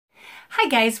Hi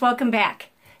guys, welcome back.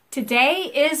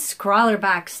 Today is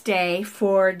ScrawlrBox day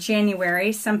for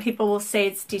January. Some people will say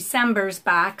it's December's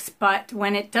box, but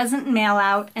when it doesn't mail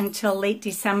out until late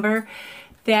December,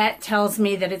 that tells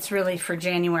me that it's really for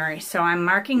January. So I'm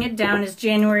marking it down as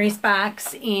January's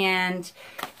box, and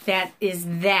that is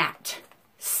that.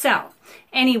 So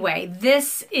anyway,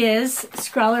 this is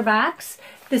ScrawlrBox.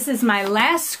 This is my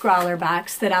last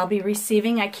ScrawlrBox that I'll be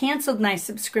receiving. I canceled my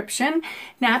subscription,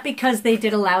 not because they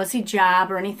did a lousy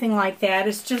job or anything like that.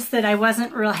 It's just that I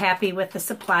wasn't real happy with the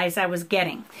supplies I was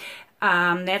getting.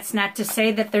 That's not to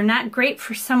say that they're not great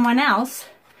for someone else.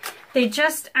 They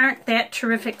just aren't that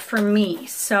terrific for me.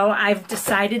 So I've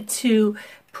decided to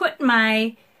put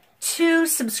my two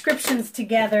subscriptions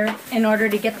together in order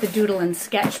to get the Doodle and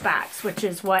Sketch box, which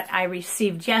is what I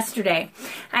received yesterday.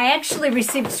 I actually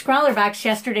received ScrawlrBox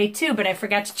yesterday too, but I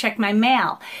forgot to check my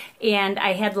mail, and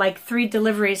I had like 3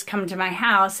 deliveries come to my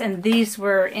house, and this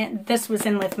was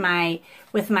in with my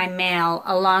mail,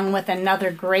 along with another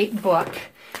great book,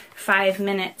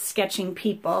 5-Minute Sketching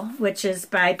People, which is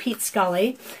by Pete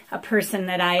Scully, a person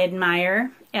that I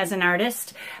admire as an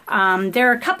artist. There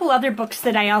are a couple other books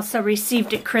that I also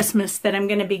received at Christmas that I'm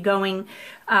going to be going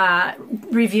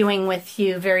reviewing with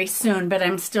you very soon, but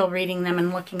I'm still reading them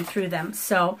and looking through them.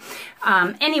 So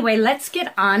anyway, let's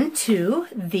get on to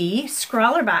the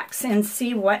ScrawlrBox and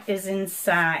see what is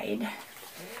inside.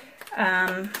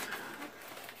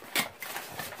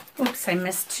 Oops, I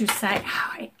missed 2 sides.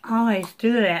 Oh, I always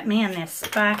do that. Man, this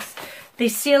box, they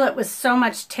seal it with so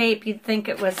much tape, you'd think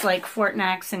it was like Fort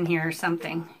Knox in here or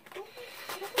something.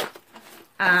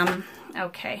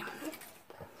 Okay.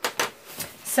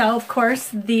 So, of course,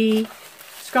 the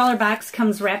ScrawlrBox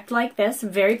comes wrapped like this.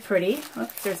 Very pretty.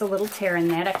 Oops, there's a little tear in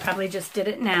that. I probably just did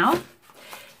it now.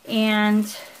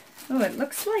 And, oh, it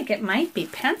looks like it might be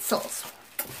pencils.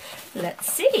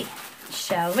 Let's see.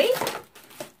 Shall we?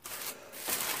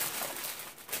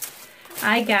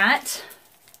 I got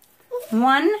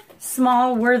one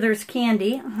small Werther's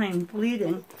candy. I'm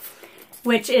bleeding.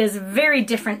 Which is very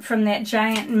different from that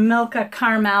giant Milka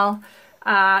caramel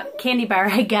candy bar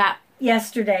I got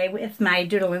yesterday with my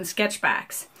Doodle and Sketch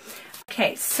box.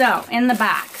 Okay, so in the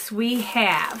box we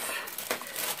have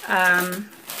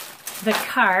the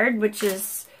card, which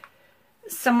is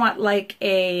somewhat like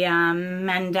a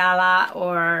mandala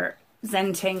or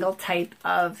Zentangle type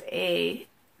of a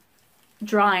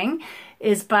drawing,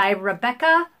 is by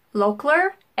Rebecca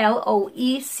Loechler, L-O-E-C-H-L-E-R.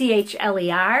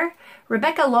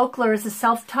 Rebecca Loechler is a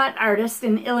self-taught artist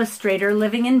and illustrator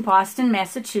living in Boston,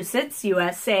 Massachusetts,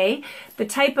 USA. The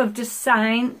type of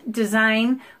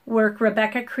design work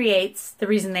Rebecca creates, the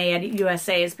reason they added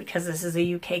USA is because this is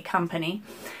a UK company.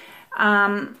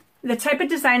 The type of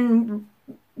design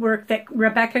work that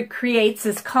Rebecca creates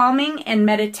is calming and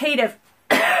meditative.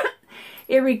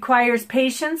 It requires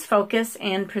patience, focus,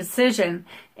 and precision.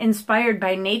 Inspired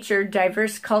by nature,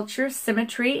 diverse cultures,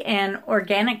 symmetry, and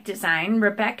organic design,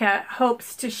 Rebecca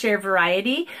hopes to share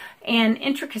variety and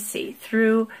intricacy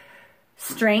through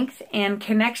strength and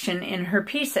connection in her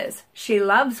pieces. She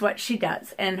loves what she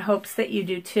does and hopes that you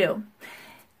do too.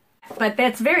 But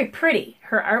that's very pretty.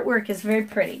 Her artwork is very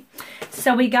pretty.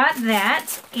 So we got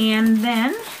that, and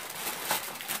then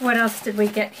what else did we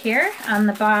get here? On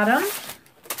the bottom,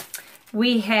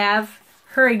 we have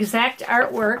her exact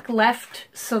artwork left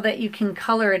so that you can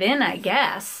color it in, I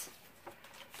guess.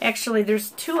 Actually, there's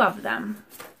 2 of them.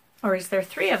 Or is there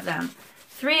 3 of them?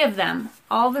 3 of them,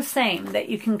 all the same, that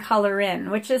you can color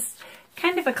in, which is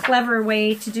kind of a clever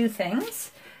way to do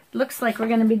things. Looks like we're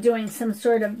going to be doing some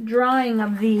sort of drawing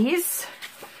of these.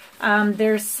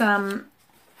 There's some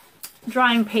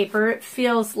drawing paper. It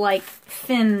feels like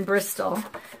thin Bristol,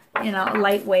 you know,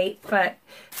 lightweight, but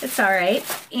it's all right.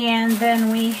 And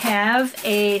then we have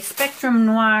a Spectrum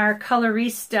Noir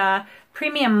Colorista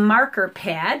Premium Marker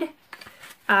Pad.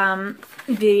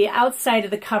 The outside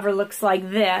of the cover looks like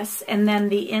this, and then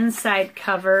the inside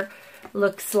cover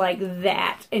looks like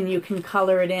that, and you can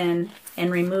color it in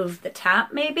and remove the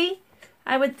top, maybe,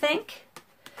 I would think.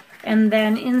 And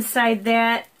then inside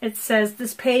that, it says,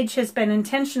 "This page has been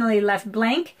intentionally left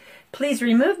blank. Please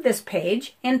remove this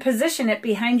page and position it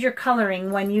behind your coloring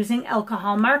when using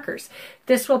alcohol markers.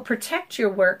 This will protect your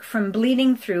work from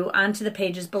bleeding through onto the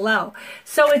pages below."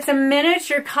 So it's a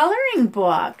miniature coloring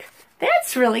book.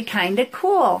 That's really kind of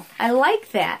cool. I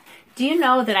like that. Do you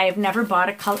know that I have never bought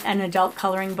an adult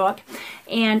coloring book?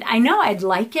 And I know I'd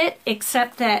like it,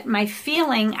 except that my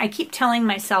feeling, I keep telling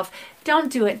myself,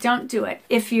 don't do it, don't do it.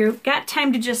 If you've got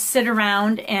time to just sit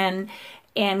around and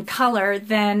color,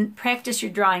 then practice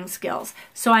your drawing skills.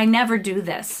 So I never do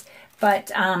this.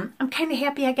 But I'm kind of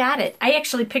happy I got it. I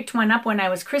actually picked one up when I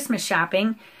was Christmas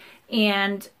shopping,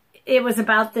 And it was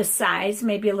about this size,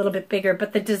 maybe a little bit bigger,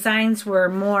 but the designs were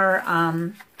more,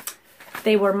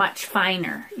 they were much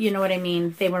finer. You know what I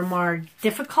mean? They were more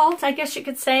difficult, I guess you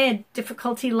could say, a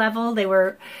difficulty level. They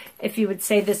were, if you would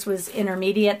say this was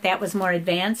intermediate, that was more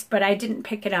advanced, but I didn't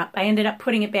pick it up. I ended up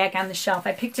putting it back on the shelf.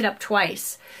 I picked it up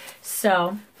twice.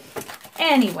 So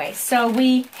anyway, so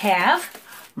we have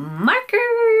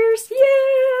markers.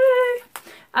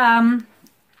 Yay!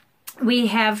 We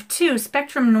have 2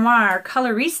 Spectrum Noir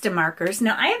Colorista markers.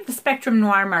 Now, I have the Spectrum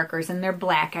Noir markers, and they're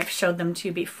black. I've showed them to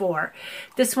you before.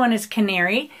 This one is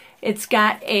canary. It's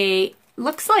got a,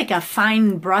 looks like a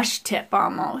fine brush tip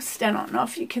almost. I don't know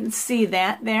if you can see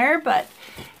that there, but,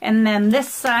 and then this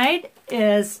side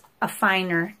is a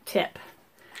finer tip.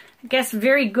 I guess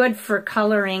very good for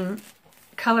coloring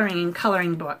and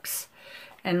coloring books.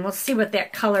 And we'll see what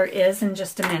that color is in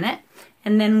just a minute.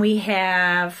 And then we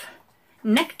have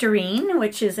Nectarine,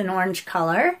 which is an orange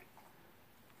color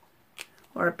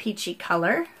or a peachy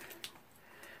color.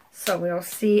 So we'll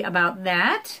see about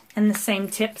that. And the same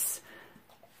tips.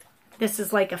 This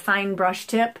is like a fine brush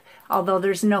tip, although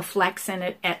there's no flex in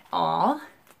it at all.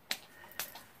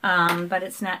 But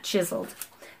it's not chiseled.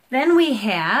 Then we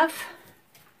have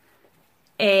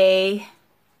a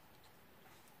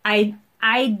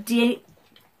Identi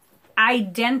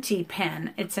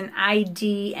pen. It's an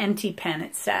Identi pen,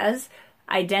 it says.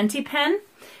 Identi pen,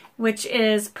 which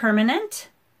is permanent.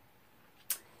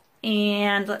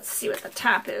 And let's see what the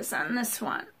top is on this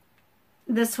one.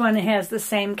 This one has the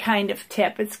same kind of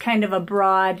tip. It's kind of a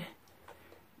broad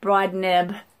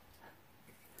nib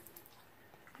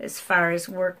as far as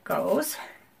work goes.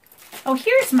 Oh,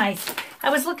 here's my, I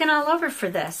was looking all over for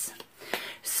this.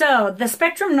 So the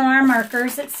Spectrum Noir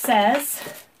markers, it says,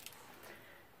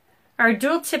 are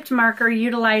dual-tipped marker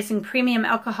utilizing premium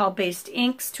alcohol-based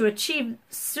inks to achieve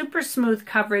super smooth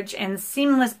coverage and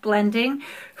seamless blending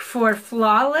for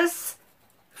flawless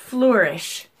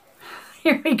flourish.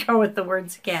 Here we go with the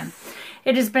words again.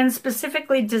 It has been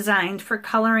specifically designed for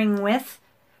coloring with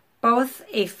both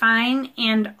a fine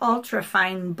and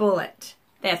ultra-fine bullet.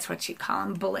 That's what you call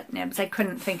them, bullet nibs. I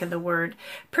couldn't think of the word.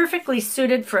 Perfectly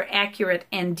suited for accurate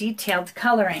and detailed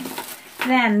coloring.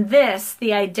 Then this,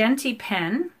 the Identi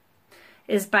pen,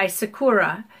 is by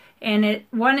Sakura, and at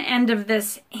one end of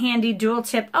this handy dual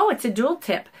tip, oh, it's a dual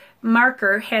tip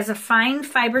marker, has a fine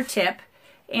fiber tip,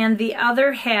 and the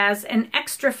other has an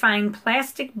extra fine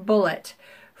plastic bullet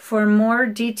for more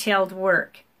detailed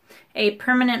work. A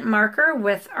permanent marker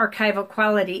with archival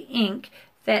quality ink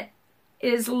that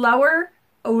is lower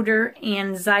odor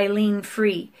and xylene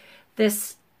free.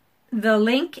 The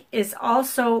ink is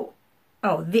also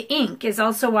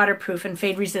waterproof and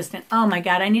fade resistant. Oh my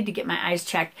God, I need to get my eyes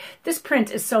checked. This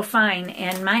print is so fine,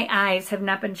 and my eyes have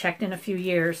not been checked in a few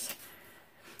years.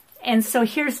 And so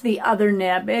here's the other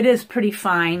nib. It is pretty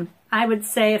fine. I would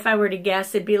say, if I were to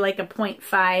guess, it'd be like a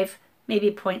 0.5, maybe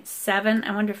 0.7.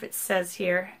 I wonder if it says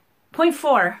here.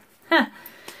 0.4. Huh.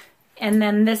 And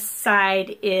then this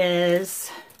side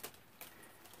is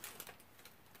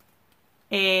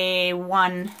a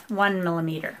 1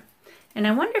 millimeter. And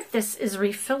I wonder if this is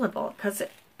refillable, because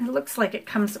it looks like it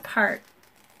comes apart.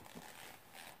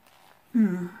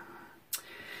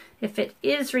 If it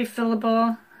is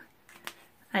refillable,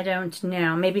 I don't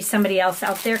know. Maybe somebody else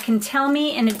out there can tell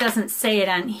me, and it doesn't say it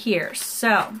on here.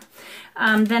 So,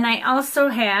 then I also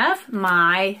have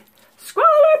my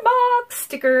ScrawlrBox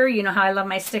sticker. You know how I love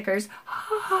my stickers.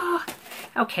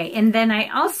 Okay, and then I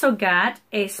also got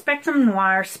a Spectrum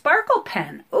Noir sparkle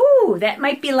pen. Ooh, that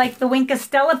might be like the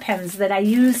Winkostella pens that I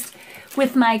used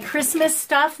with my Christmas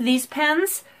stuff, these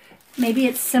pens. Maybe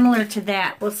it's similar to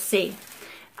that. We'll see.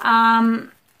 Add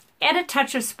a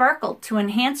touch of sparkle to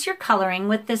enhance your coloring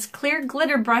with this clear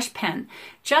glitter brush pen.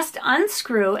 Just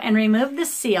unscrew and remove the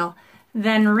seal,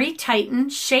 then retighten,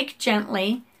 shake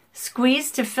gently, squeeze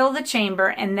to fill the chamber,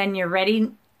 and then you're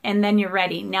ready.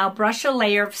 Now brush a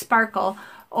layer of sparkle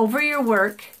over your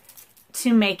work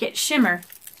to make it shimmer.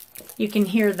 You can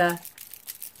hear the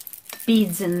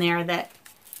beads in there that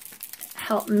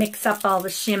help mix up all the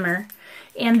shimmer.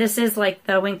 And this is like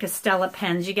the Winkostella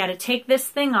pens. You got to take this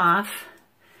thing off,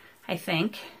 I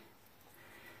think.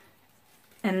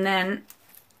 And then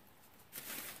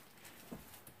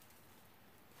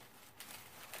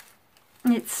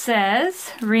it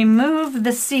says, remove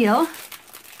the seal.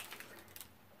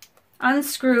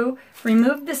 Unscrew,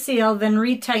 remove the seal, then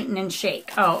retighten and shake.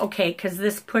 Oh, okay, because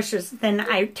this pushes, then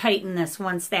I tighten this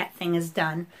once that thing is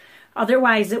done.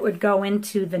 Otherwise, it would go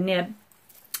into the nib.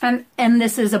 And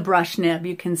this is a brush nib.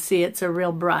 You can see it's a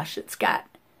real brush. It's got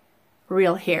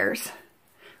real hairs,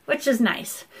 which is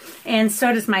nice. And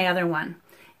so does my other one.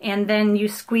 And then you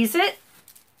squeeze it,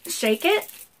 shake it,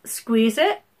 squeeze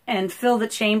it, and fill the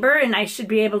chamber. And I should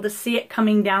be able to see it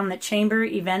coming down the chamber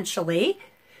eventually.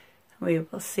 We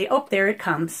will see. Oh, there it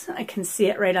comes. I can see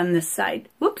it right on this side.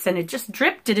 Whoops, and it just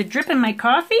dripped. Did it drip in my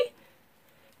coffee?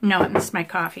 No, it missed my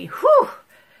coffee. Whew!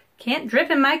 Can't drip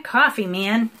in my coffee,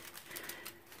 man.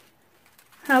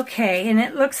 Okay, and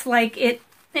it looks like it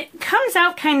comes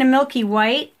out kind of milky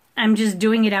white. I'm just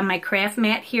doing it on my craft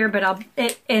mat here, but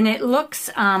it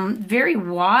looks very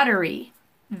watery.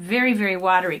 Very, very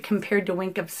watery compared to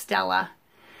Wink of Stella.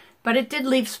 But it did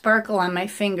leave sparkle on my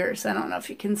fingers. I don't know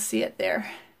if you can see it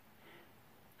there.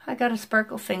 I got a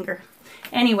sparkle finger.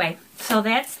 Anyway, so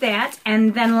that's that.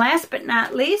 And then last but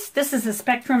not least, this is a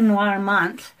Spectrum Noir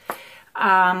month.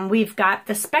 We've got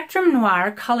the Spectrum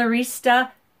Noir Colorists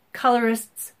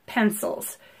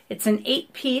Pencils. It's an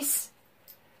 8-piece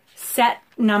set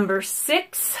number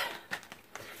 6.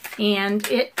 And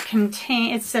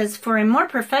it says, for a more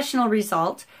professional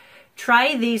result,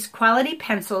 try these quality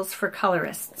pencils for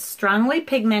colorists. Strongly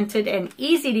pigmented and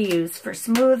easy to use for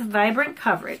smooth, vibrant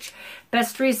coverage.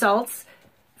 Best results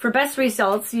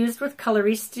used with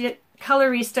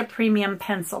Colorista Premium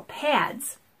Pencil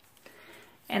Pads.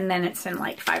 And then it's in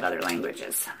like 5 other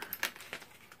languages.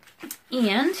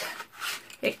 And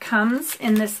it comes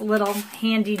in this little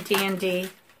handy dandy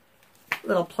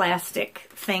little plastic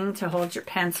thing to hold your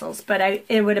pencils. But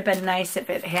it would have been nice if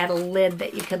it had a lid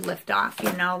that you could lift off,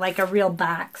 you know, like a real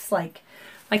box, like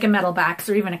a metal box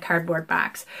or even a cardboard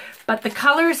box. But the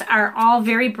colors are all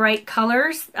very bright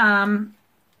colors. One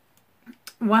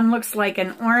looks like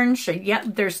an orange.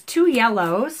 There's 2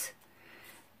 yellows.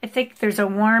 I think there's a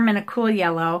warm and a cool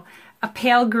yellow, a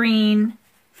pale green,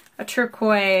 a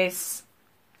turquoise,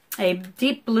 a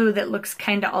deep blue that looks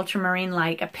kind of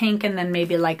ultramarine-like, a pink, and then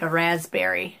maybe like a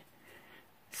raspberry.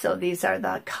 So these are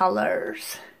the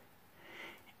colors.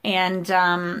 And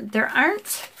there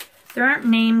aren't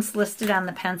names listed on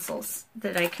the pencils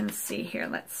that I can see here.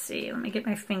 Let's see. Let me get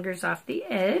my fingers off the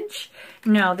edge.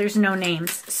 No, there's no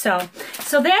names. So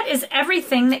that is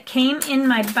everything that came in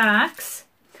my box.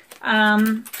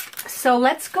 So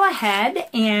let's go ahead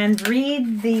and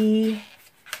read the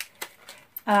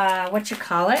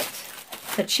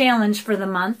the challenge for the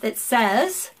month. It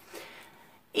says,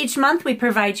 each month we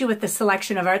provide you with a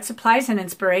selection of art supplies and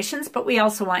inspirations, but we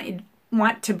also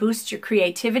want to boost your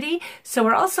creativity. So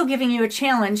we're also giving you a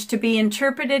challenge to be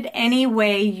interpreted any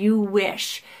way you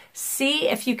wish. See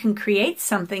if you can create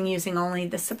something using only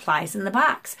the supplies in the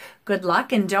box. Good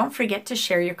luck, and don't forget to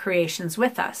share your creations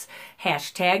with us.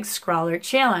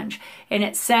 #ScrawlrChallenge. And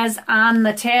it says on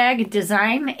the tag,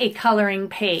 design a coloring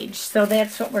page. So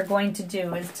that's what we're going to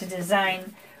do, is to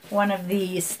design one of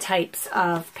these types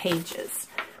of pages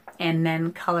and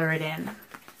then color it in.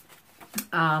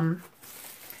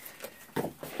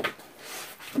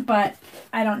 But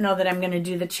I don't know that I'm going to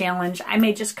do the challenge. I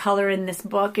may just color in this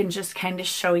book and just kind of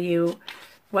show you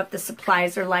what the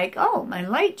supplies are like. Oh, my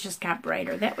light just got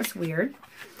brighter. That was weird.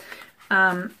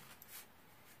 And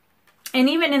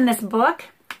even in this book,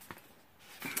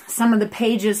 some of the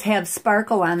pages have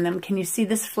sparkle on them. Can you see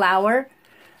this flower?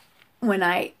 When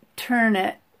I turn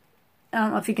it, I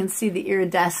don't know if you can see the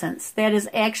iridescence. That is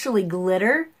actually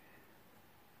glitter.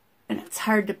 And it's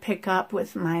hard to pick up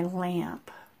with my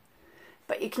lamp.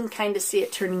 But you can kind of see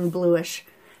it turning bluish.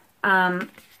 A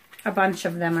bunch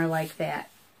of them are like that.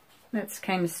 That's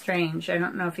kind of strange. I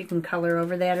don't know if you can color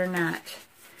over that or not.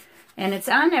 And it's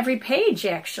on every page,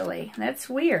 actually. That's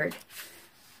weird.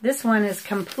 This one is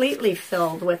completely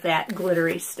filled with that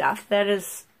glittery stuff. That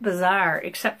is bizarre,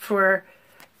 except for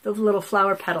the little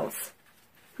flower petals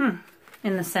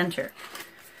in the center.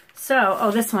 So,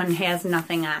 oh, this one has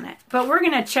nothing on it. But we're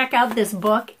going to check out this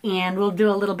book, and we'll do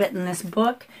a little bit in this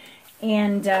book.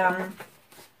 And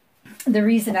the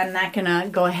reason I'm not going to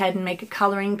go ahead and make a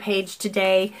coloring page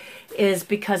today is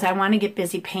because I want to get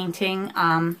busy painting.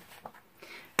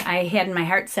 I had my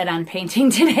heart set on painting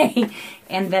today,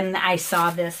 and then I saw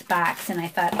this box, and I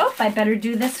thought, oh, I better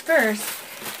do this first.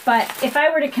 But if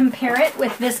I were to compare it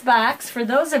with this box, for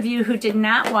those of you who did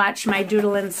not watch my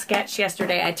Doodle and Sketch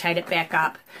yesterday, I tied it back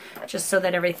up just so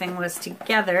that everything was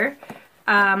together.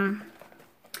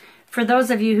 For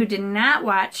those of you who did not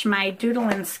watch my Doodle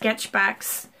and Sketch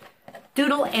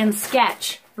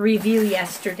review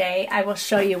yesterday, I will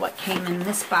show you what came in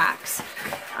this box.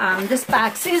 This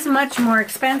box is much more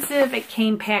expensive. It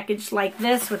came packaged like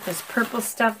this with this purple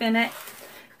stuff in it.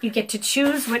 You get to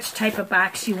choose which type of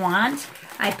box you want.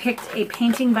 I picked a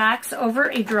painting box over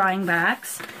a drawing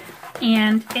box,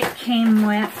 and it came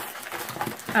with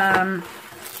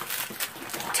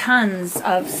tons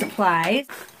of supplies.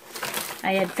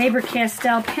 I had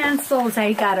Faber-Castell pencils.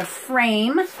 I got a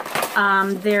frame.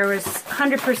 There was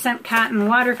 100% cotton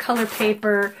watercolor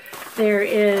paper. There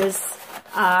is,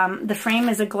 the frame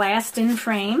is a glassed-in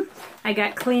frame. I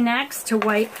got Kleenex to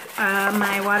wipe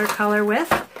my watercolor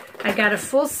with. I got a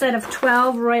full set of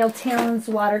 12 Royal Talons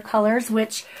watercolors,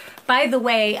 which, by the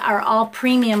way, are all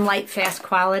premium light fast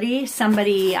quality.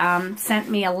 Somebody sent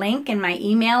me a link in my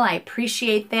email. I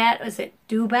appreciate that. Was it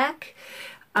Dubeck?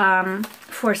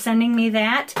 For sending me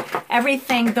that.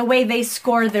 Everything, the way they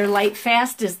score their light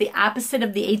fast is the opposite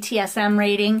of the ATSM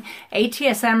rating.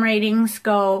 ATSM ratings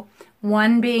go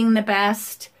 1 being the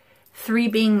best, 3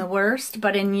 being the worst,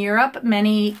 but in Europe,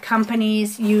 many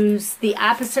companies use the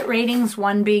opposite ratings,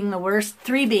 1 being the worst,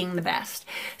 3 being the best.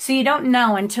 So you don't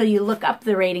know until you look up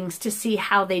the ratings to see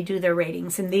how they do their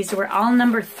ratings. And these were all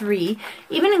number 3,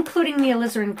 even including the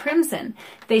alizarin crimson.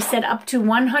 They said up to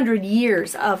 100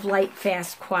 years of light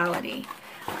fast quality.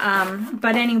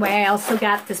 But anyway, I also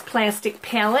got this plastic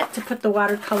palette to put the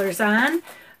watercolors on,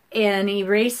 an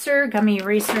eraser, gummy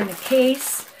eraser in a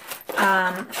case,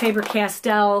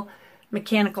 Faber-Castell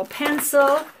mechanical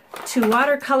pencil, 2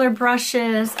 watercolor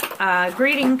brushes, a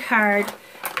greeting card,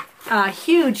 a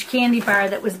huge candy bar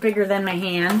that was bigger than my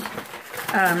hand,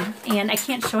 and I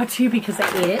can't show it to you because I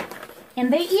ate it.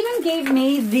 And they even gave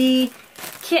me the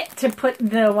kit to put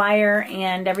the wire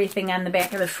and everything on the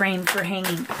back of the frame for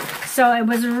hanging. So it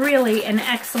was really an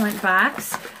excellent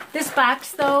box. This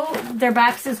box, though, their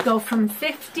boxes go from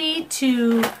 $50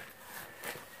 to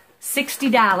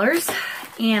 $60,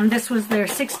 and this was their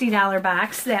 $60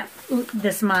 box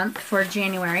this month for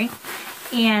January,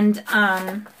 and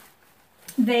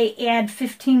they add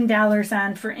 $15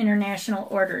 on for international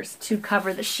orders to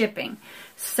cover the shipping.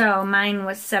 So mine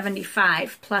was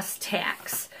 $75 plus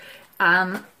tax,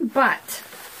 but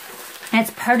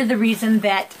that's part of the reason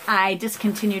that I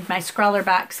discontinued my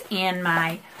ScrawlrBox and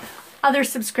my other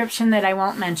subscription that I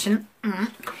won't mention.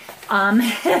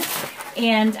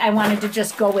 And I wanted to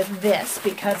just go with this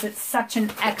because it's such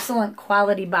an excellent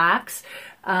quality box.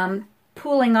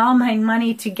 Pooling all my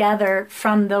money together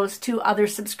from those 2 other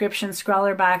subscriptions,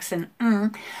 ScrawlrBox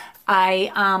and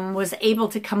I was able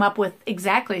to come up with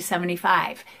exactly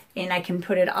 $75, and I can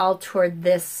put it all toward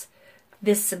this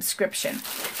subscription.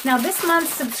 Now, this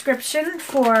month's subscription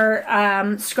for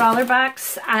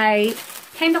ScrawlrBox, I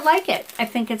kind of like it. I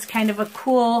think it's kind of a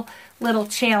cool little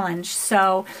challenge.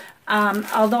 So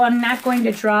although I'm not going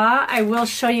to draw, I will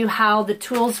show you how the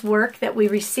tools work that we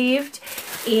received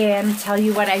and tell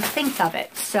you what I think of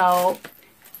it. So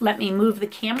let me move the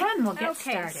camera and we'll get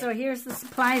started. So here's the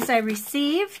supplies I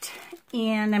received,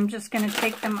 and I'm just going to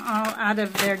take them all out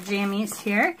of their jammies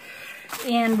here,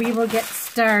 and we will get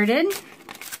started.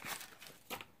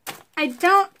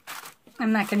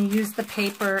 I'm not going to use the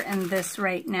paper in this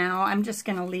right now. I'm just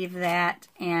going to leave that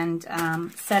and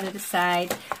set it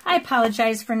aside. I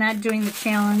apologize for not doing the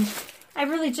challenge. I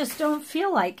really just don't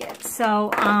feel like it.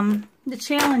 So the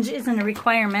challenge isn't a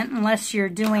requirement unless you're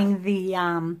doing the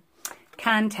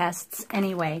contests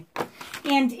anyway.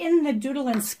 And in the Doodle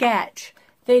and Sketch,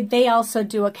 they also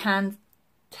do a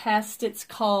contest. It's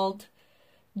called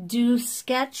Do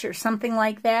Sketch or something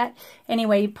like that.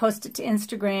 Anyway, you post it to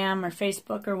Instagram or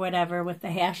Facebook or whatever with the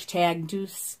hashtag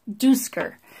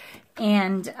Doosker.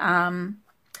 And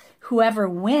whoever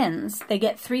wins, they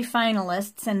get 3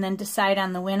 finalists and then decide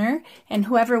on the winner. And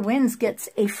whoever wins gets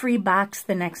a free box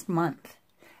the next month.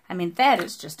 I mean, that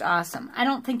is just awesome. I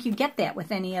don't think you get that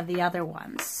with any of the other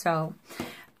ones. So,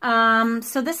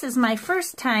 so this is my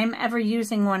first time ever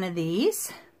using one of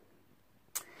these.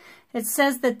 It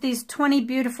says that these 20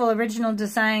 beautiful original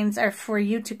designs are for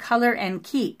you to color and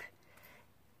keep.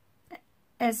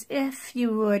 As if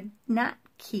you would not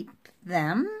keep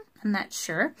them. I'm not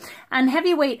sure. On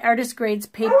heavyweight artist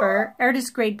grade paper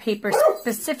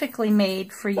specifically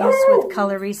made for use with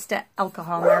colorista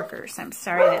alcohol markers. I'm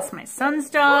sorry, that's my son's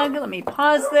dog. Let me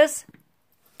pause this.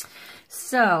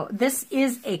 So this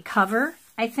is a cover.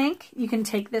 I think you can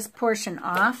take this portion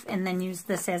off and then use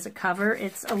this as a cover.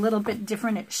 It's a little bit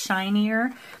different. It's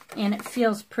shinier and it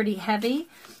feels pretty heavy.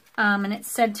 And it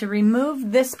said to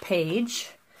remove this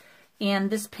page, and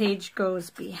this page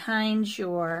goes behind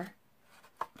your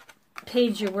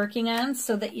page you're working on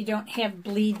so that you don't have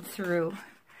bleed through.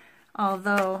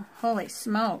 Although, holy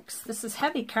smokes, this is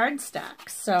heavy cardstock.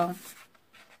 So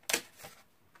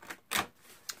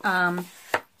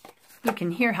you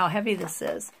can hear how heavy this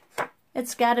is.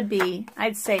 It's got to be,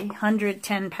 I'd say,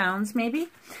 110 pounds maybe.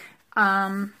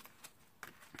 Now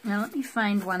let me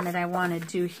find one that I want to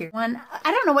do here. I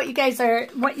don't know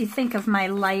what you think of my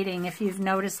lighting, if you've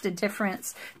noticed a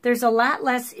difference. There's a lot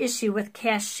less issue with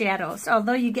cast shadows.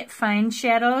 Although you get fine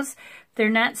shadows, they're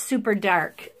not super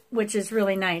dark, which is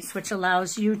really nice, which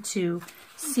allows you to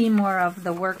see more of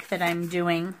the work that I'm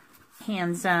doing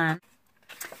hands-on.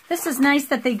 This is nice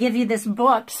that they give you this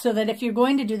book so that if you're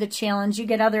going to do the challenge, you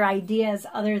get other ideas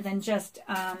other than just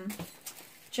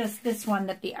this one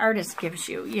that the artist gives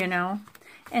you, you know.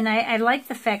 And I like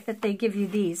the fact that they give you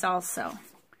these also.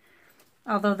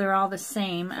 Although they're all the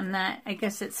same, I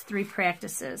guess it's 3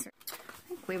 practices. I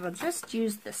think we will just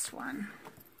use this one.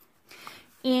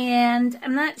 And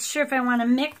I'm not sure if I want to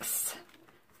mix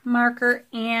marker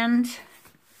and,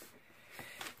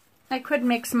 I could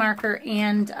mix marker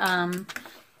and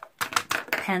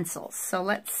pencils. So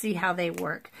let's see how they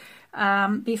work.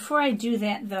 Before I do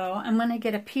that though, I'm going to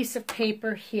get a piece of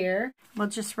paper here. We'll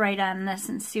just write on this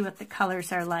and see what the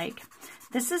colors are like.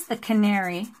 This is the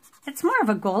canary. It's more of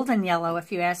a golden yellow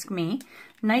if you ask me.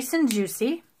 Nice and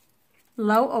juicy,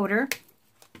 low odor.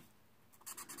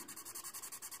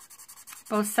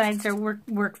 Both sides are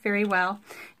work very well.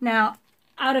 Now,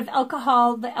 out of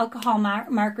alcohol, the alcohol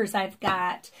markers I've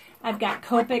got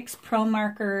Copics, Pro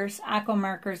markers, Aqua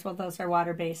markers. Well, those are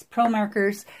water-based. Pro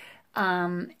markers,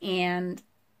 and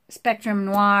Spectrum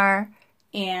Noir,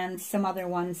 and some other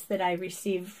ones that I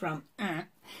received from.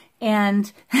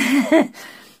 And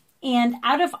and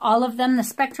out of all of them, the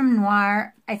Spectrum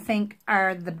Noir I think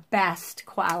are the best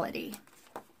quality.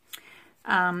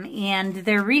 And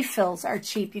their refills are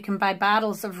cheap. You can buy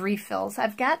bottles of refills.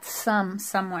 I've got some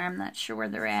somewhere. I'm not sure where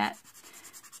they're at.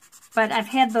 But I've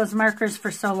had those markers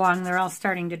for so long, they're all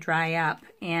starting to dry up.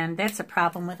 And that's a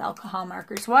problem with alcohol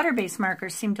markers. Water-based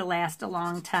markers seem to last a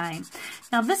long time.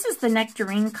 Now, this is the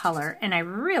nectarine color, and I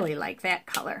really like that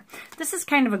color. This is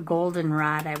kind of a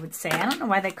goldenrod, I would say. I don't know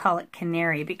why they call it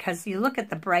canary, because you look at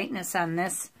the brightness on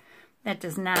this, that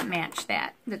does not match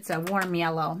that. It's a warm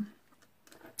yellow.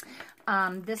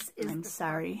 This is, I'm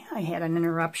sorry, I had an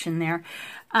interruption there.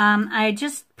 I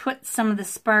just put some of the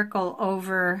sparkle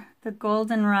over the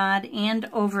goldenrod and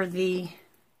over the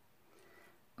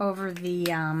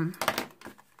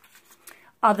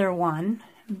other one.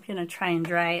 I'm going to try and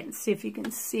dry it and see if you can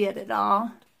see it at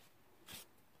all.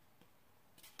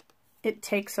 It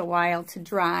takes a while to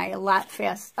dry, a lot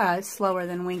slower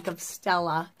than Wink of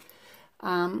Stella.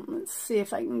 Let's see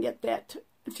if I can get that,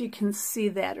 if you can see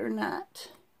that or not.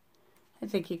 I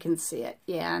think you can see it.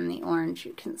 Yeah, in the orange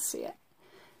you can see it.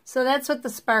 So that's what the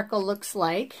sparkle looks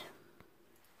like.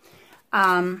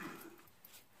 And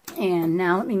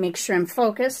now let me make sure I'm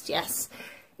focused. Yes.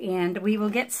 And we will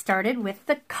get started with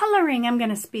the coloring. I'm going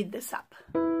to speed this up.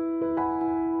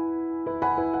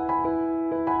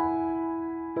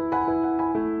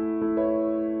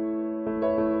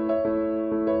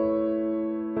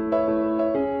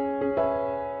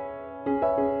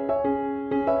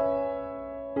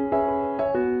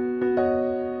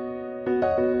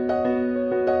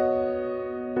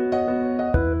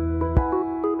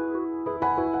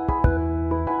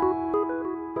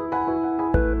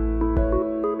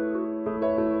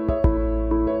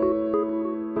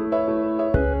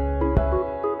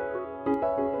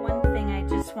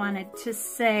 To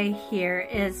say here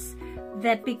is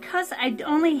that because I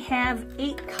only have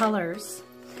 8 colors,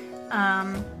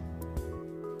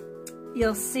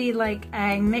 you'll see like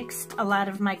I mixed a lot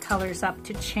of my colors up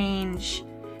to change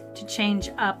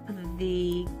up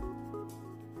the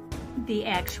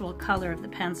actual color of the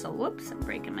pencil. Whoops, I'm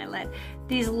breaking my lead.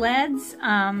 These leads,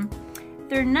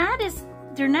 they're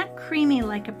not creamy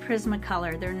like a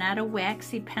Prismacolor. They're not a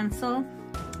waxy pencil.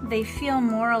 They feel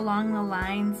more along the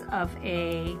lines of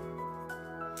a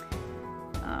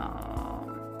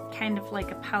kind of like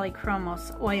a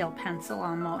polychromos oil pencil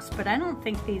almost, but I don't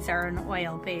think these are an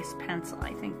oil-based pencil.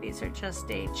 I think these are just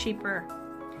a cheaper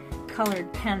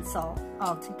colored pencil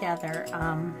altogether.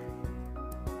 I'm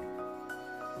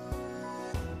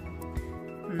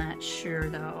not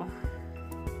sure though.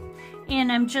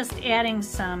 And I'm just adding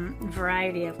some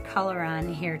variety of color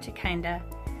on here to kind of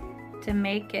to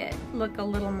make it look a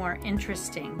little more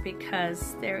interesting,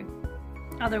 because they're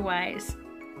otherwise,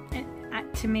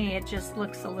 to me, it just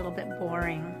looks a little bit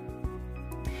boring.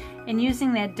 And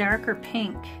using that darker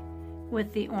pink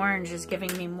with the orange is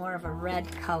giving me more of a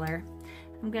red color.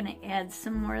 I'm going to add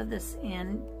some more of this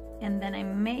in, and then I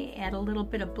may add a little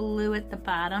bit of blue at the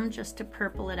bottom just to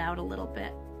purple it out a little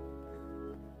bit.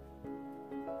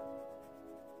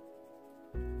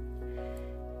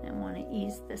 I want to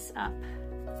ease this up.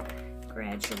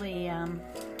 Gradually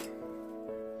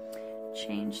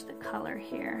change the color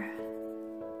here.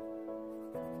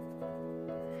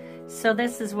 So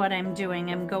this is what I'm doing.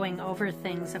 I'm going over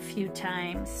things a few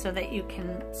times so that you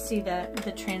can see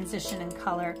the transition in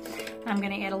color. I'm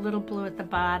going to add a little blue at the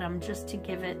bottom just to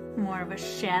give it more of a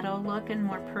shadow look and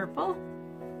more purple.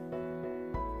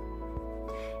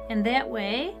 And that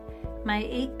way, my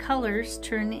 8 colors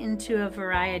turn into a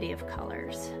variety of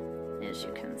colors, as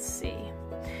you can see.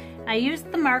 I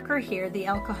used the marker here, the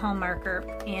alcohol marker,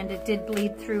 and it did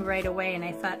bleed through right away, and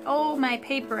I thought, oh, my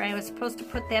paper, I was supposed to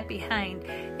put that behind.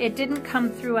 It didn't come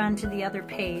through onto the other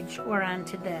page or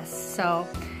onto this, so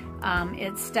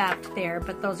it stopped there,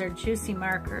 but those are juicy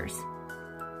markers.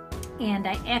 And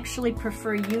I actually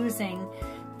prefer using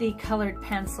the colored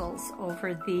pencils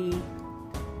over the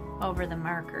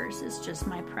markers. It's just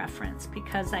my preference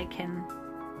because I can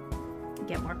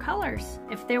get more colors.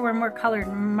 If there were more colored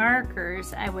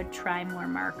markers, I would try more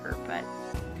marker, but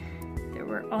there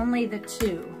were only the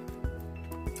 2.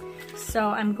 So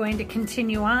I'm going to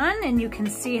continue on, and you can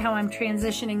see how I'm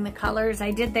transitioning the colors.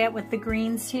 I did that with the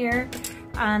greens here.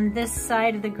 On this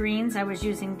side of the greens, I was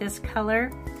using this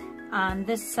color. On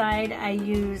this side, I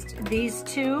used these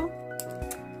 2.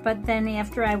 But then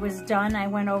after I was done, I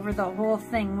went over the whole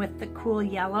thing with the cool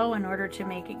yellow in order to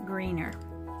make it greener.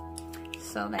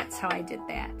 So that's how I did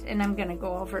that. And I'm gonna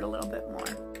go over it a little bit more.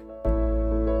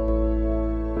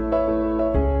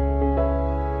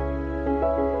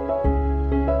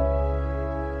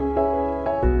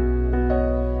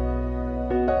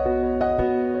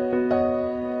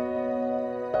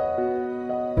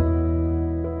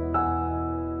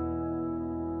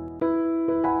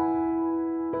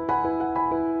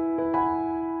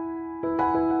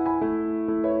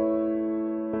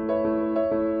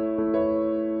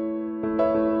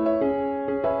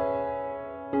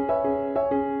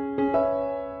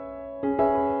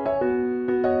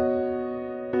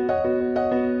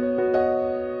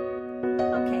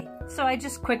 So I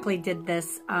just quickly did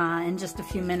this in just a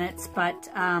few minutes, but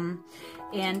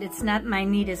and it's not my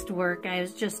neatest work. I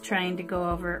was just trying to go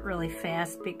over it really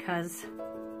fast because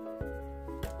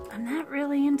I'm not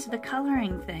really into the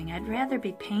coloring thing. I'd rather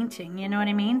be painting, you know what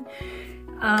I mean?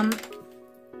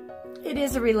 It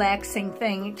is a relaxing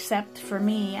thing, except for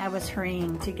me, I was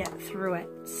hurrying to get through it.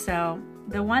 So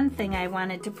the one thing I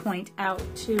wanted to point out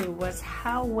too was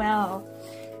how well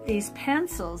these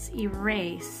pencils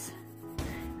erase.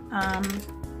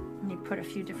 Let me put a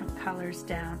few different colors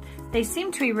down. They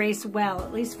seem to erase well,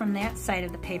 at least from that side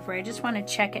of the paper. I just want to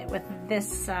check it with this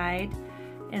side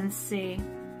and see.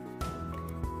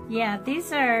 Yeah,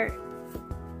 these are,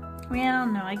 well,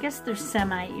 no, I guess they're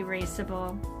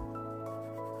semi-erasable.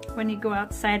 When you go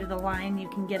outside of the line, you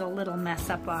can get a little mess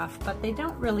up off, but they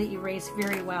don't really erase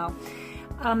very well.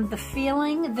 The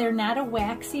feeling, they're not a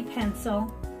waxy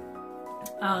pencil.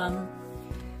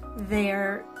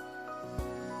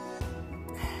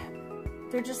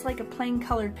 They're just like a plain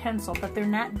colored pencil, but they're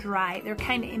not dry. They're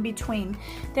kind of in between.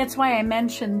 That's why I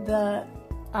mentioned the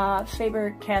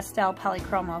Faber-Castell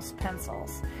Polychromos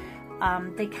pencils.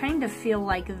 They kind of feel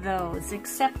like those,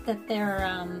 except that they're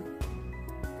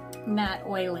not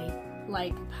oily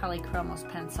like Polychromos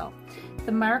pencil.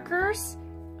 The markers,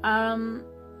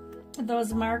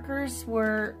 those markers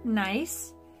were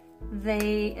nice.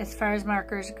 As far as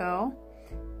markers go,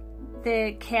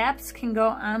 the caps can go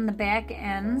on the back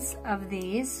ends of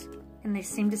these, and they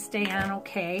seem to stay on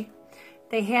okay.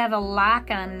 They have a lock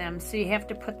on them, so you have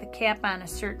to put the cap on a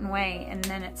certain way, and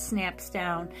then it snaps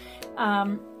down.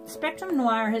 Spectrum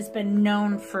Noir has been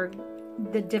known for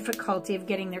the difficulty of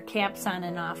getting their caps on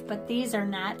and off, but these are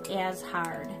not as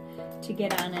hard to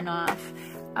get on and off.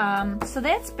 So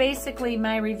that's basically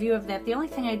my review of that. The only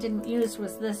thing I didn't use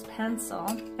was this pencil,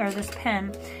 or this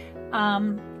pen.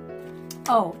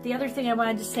 Oh, the other thing I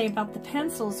wanted to say about the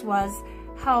pencils was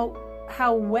how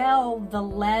well the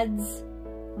leads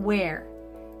wear.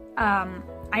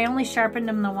 I only sharpened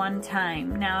them the one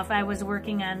time. Now, if I was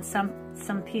working on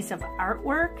some piece of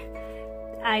artwork,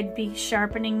 I'd be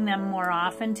sharpening them more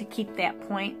often to keep that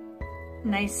point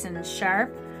nice and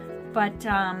sharp. But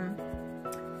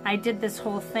I did this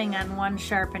whole thing on one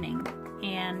sharpening,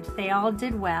 and they all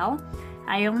did well.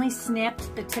 I only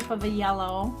snapped the tip of a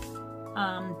yellow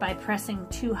by pressing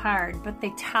too hard, but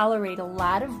they tolerate a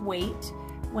lot of weight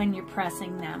when you're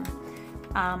pressing them.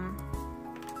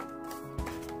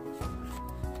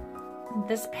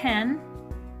 This pen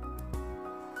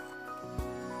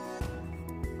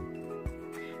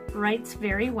writes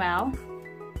very well.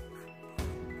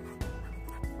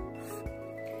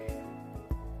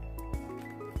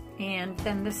 And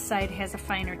then this side has a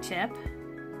finer tip.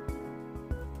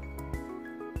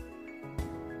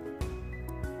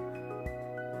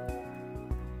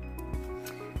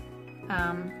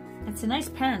 It's a nice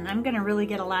pen. I'm going to really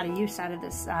get a lot of use out of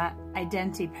this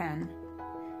Identi pen.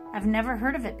 I've never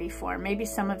heard of it before. Maybe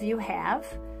some of you have,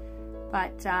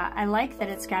 but I like that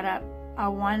it's got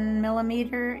a 1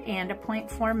 millimeter and a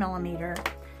 0.4 millimeter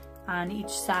on each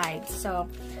side. So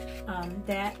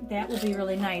that will be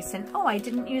really nice. And oh, I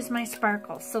didn't use my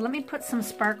sparkle. So let me put some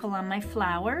sparkle on my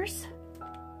flowers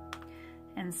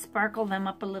and sparkle them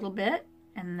up a little bit.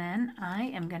 And then I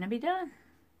am going to be done.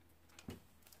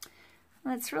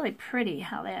 Well, it's really pretty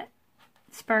how that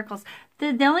sparkles.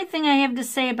 The only thing I have to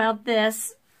say about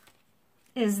this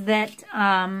is that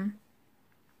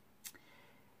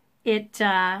it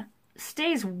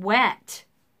stays wet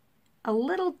a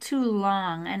little too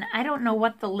long, and I don't know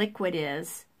what the liquid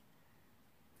is.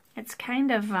 It's kind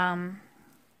of, I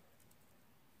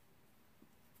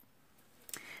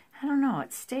don't know,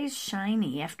 it stays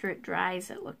shiny after it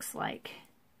dries, it looks like.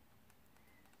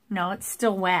 No, it's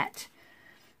still wet.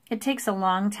 It takes a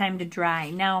long time to dry.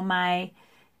 Now my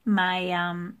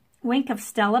Wink of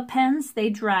Stella pens, they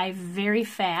dry very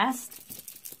fast.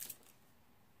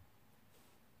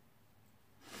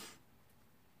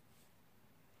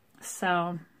 So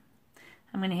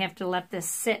I'm going to have to let this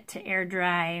sit to air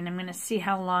dry, and I'm going to see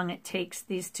how long it takes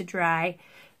these to dry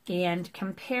and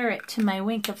compare it to my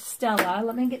Wink of Stella.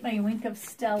 Let me get my Wink of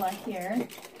Stella here.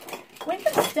 Wink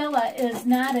of Stella is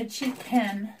not a cheap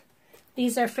pen.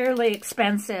 These are fairly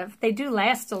expensive. They do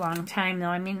last a long time, though.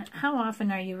 I mean, how often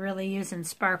are you really using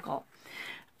sparkle?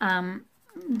 I'm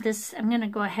going to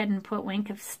go ahead and put Wink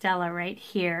of Stella right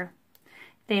here.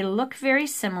 They look very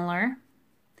similar,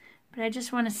 but I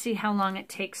just want to see how long it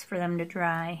takes for them to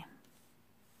dry.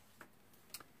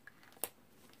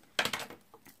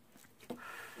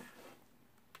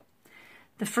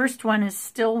 The first one is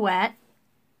still wet.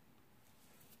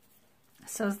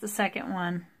 So is the second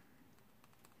one.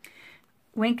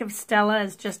 Wink of Stella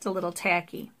is just a little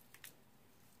tacky.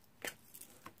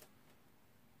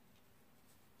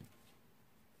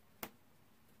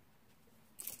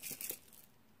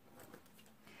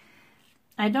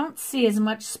 I don't see as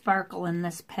much sparkle in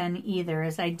this pen either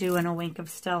as I do in a Wink of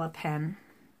Stella pen.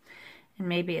 And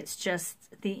maybe it's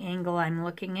just the angle I'm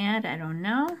looking at. I don't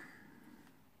know.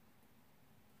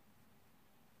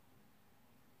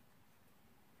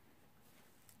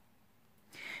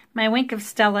 My Wink of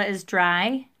Stella is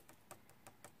dry,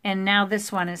 and now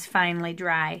this one is finally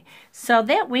dry. So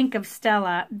that Wink of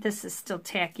Stella, this is still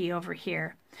tacky over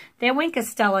here. That Wink of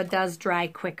Stella does dry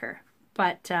quicker,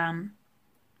 but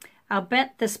I'll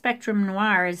bet the Spectrum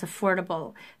Noir is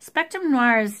affordable. Spectrum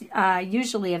Noir is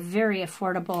usually a very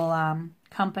affordable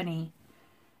company.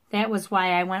 That was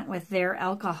why I went with their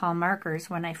alcohol markers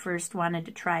when I first wanted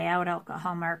to try out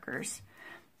alcohol markers.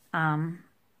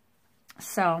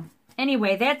 So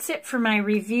anyway, that's it for my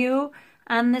review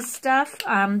on this stuff.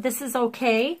 This is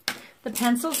okay. The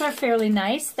pencils are fairly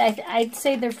nice. I'd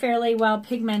say they're fairly well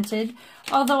pigmented,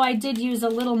 although I did use a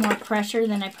little more pressure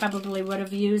than I probably would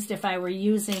have used if I were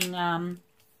using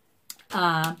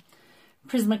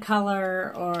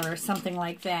Prismacolor or something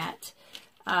like that.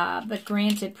 But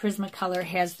granted, Prismacolor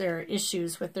has their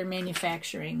issues with their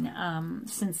manufacturing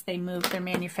since they moved their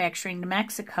manufacturing to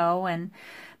Mexico, and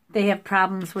they have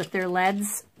problems with their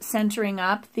leads centering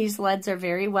up. These leads are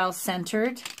very well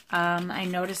centered. I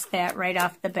noticed that right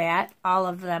off the bat. All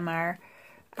of them are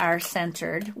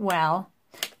centered well.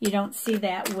 You don't see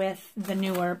that with the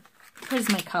newer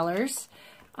Prismacolors.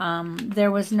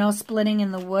 There was no splitting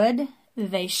in the wood.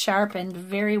 They sharpened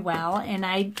very well, and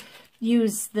I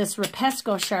use this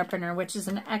Repesco sharpener, which is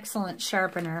an excellent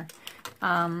sharpener.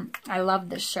 I love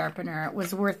this sharpener. It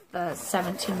was worth the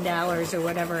 $17 or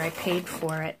whatever I paid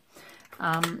for it.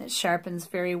 It sharpens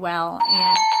very well.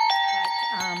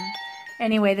 And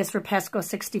anyway, this Repesco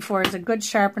 64 is a good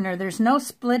sharpener. There's no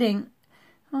splitting.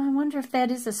 Oh, I wonder if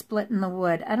that is a split in the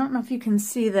wood. I don't know if you can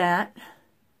see that.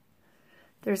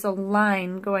 There's a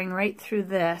line going right through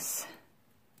this.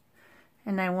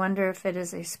 And I wonder if it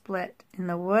is a split in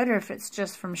the wood or if it's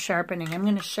just from sharpening. I'm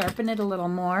going to sharpen it a little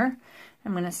more.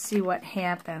 I'm going to see what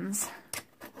happens.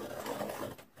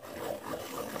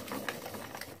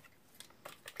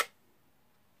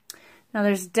 Now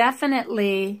there's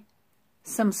definitely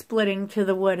some splitting to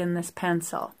the wood in this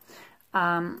pencil.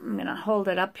 I'm going to hold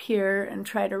it up here and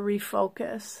try to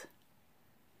refocus.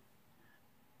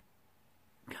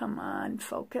 Come on,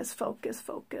 focus, focus,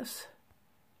 focus.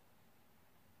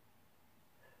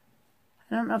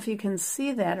 I don't know if you can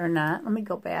see that or not. Let me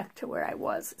go back to where I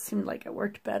was. It seemed like it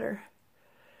worked better.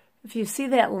 If you see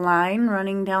that line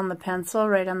running down the pencil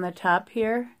right on the top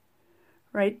here,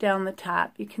 right down the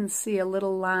top, you can see a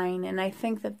little line, and I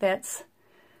think that that's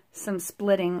some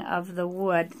splitting of the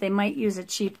wood. They might use a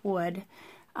cheap wood.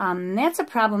 That's a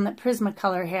problem that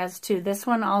Prismacolor has too. This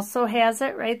one also has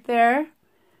it right there,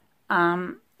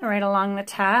 right along the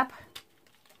top.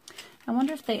 I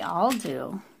wonder if they all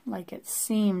do, like it's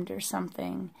seamed or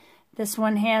something. This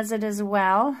one has it as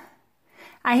well.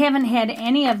 I haven't had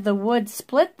any of the wood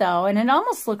split though, and it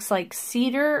almost looks like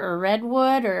cedar or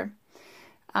redwood, or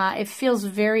it feels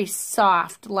very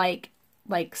soft, like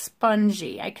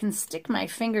spongy. I can stick my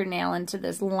fingernail into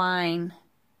this line,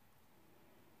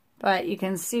 but you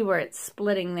can see where it's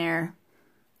splitting there.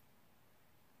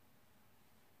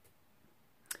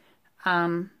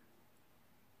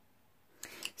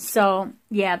 So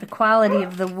yeah, the quality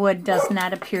of the wood does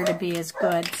not appear to be as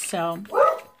good. So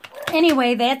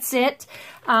anyway, that's it.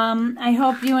 I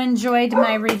hope you enjoyed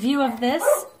my review of this.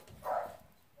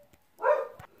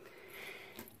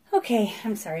 Okay,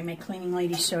 I'm sorry, my cleaning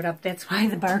lady showed up. That's why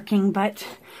the barking, but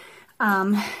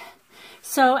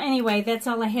so anyway, that's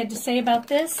all I had to say about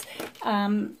this.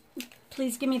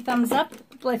 Please give me a thumbs up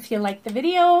if you like the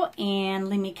video, and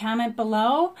leave me a comment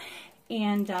below.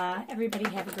 And everybody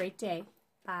have a great day.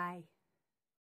 Bye.